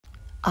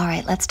All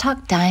right, let's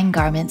talk dyeing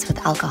garments with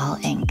alcohol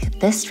ink.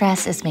 This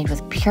dress is made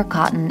with pure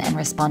cotton and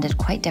responded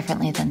quite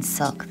differently than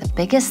silk. The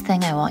biggest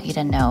thing I want you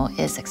to know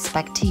is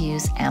expect to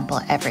use ample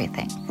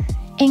everything.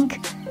 Ink,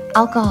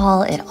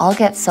 alcohol, it all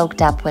gets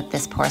soaked up with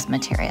this porous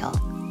material.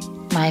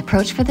 My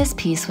approach for this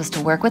piece was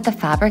to work with the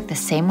fabric the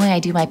same way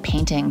I do my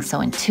painting, so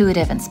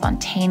intuitive and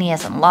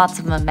spontaneous and lots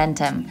of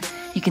momentum.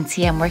 You can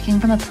see I'm working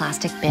from a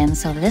plastic bin,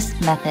 so this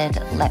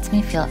method lets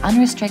me feel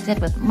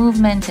unrestricted with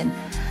movement, and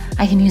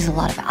I can use a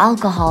lot of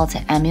alcohol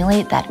to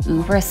emulate that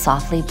uber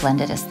softly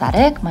blended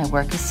aesthetic my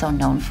work is so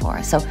known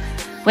for. So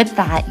with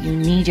that, you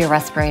need your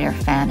respirator,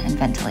 fan, and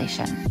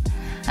ventilation.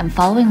 I'm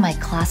following my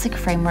classic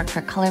framework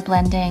for color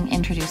blending,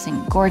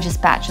 introducing gorgeous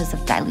batches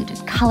of diluted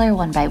color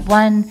one by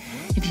one.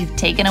 If you've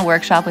taken a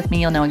workshop with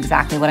me, you'll know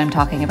exactly what I'm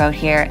talking about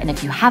here. And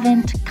if you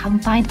haven't, come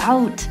find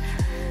out.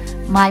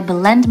 My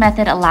blend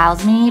method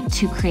allows me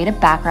to create a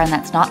background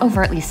that's not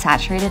overtly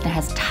saturated and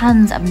has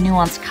tons of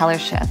nuanced color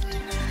shift.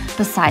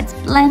 Besides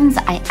blends,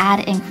 I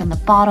add ink from the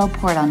bottle,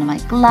 pour it onto my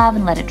glove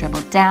and let it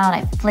dribble down.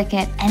 I flick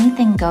it,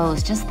 anything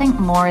goes. Just think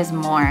more is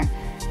more.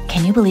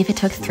 Can you believe it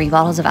took 3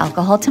 bottles of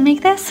alcohol to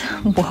make this?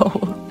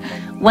 Whoa.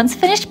 Once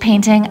finished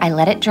painting, I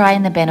let it dry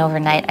in the bin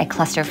overnight. I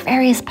cluster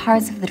various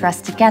parts of the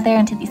dress together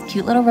into these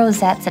cute little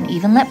rosettes and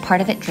even let part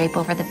of it drape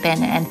over the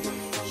bin. And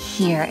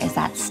here is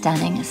that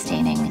stunning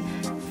staining.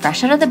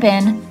 Fresh out of the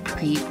bin,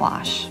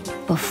 pre-wash.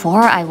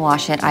 Before I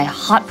wash it, I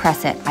hot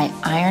press it. I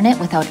iron it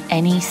without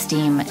any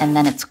steam, and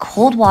then it's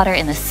cold water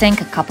in the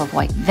sink, a cup of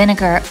white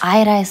vinegar,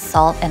 iodized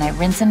salt, and I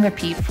rinse and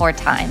repeat 4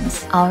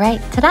 times. All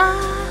right, ta-da!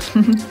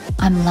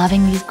 I'm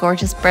loving these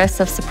gorgeous bursts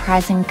of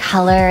surprising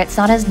color. It's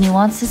not as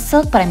nuanced as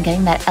silk, but I'm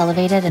getting that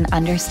elevated and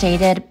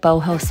understated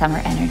boho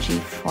summer energy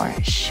for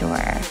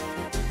sure.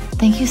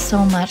 Thank you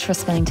so much for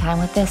spending time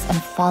with this,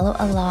 and follow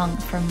along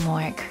for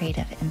more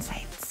creative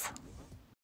insights.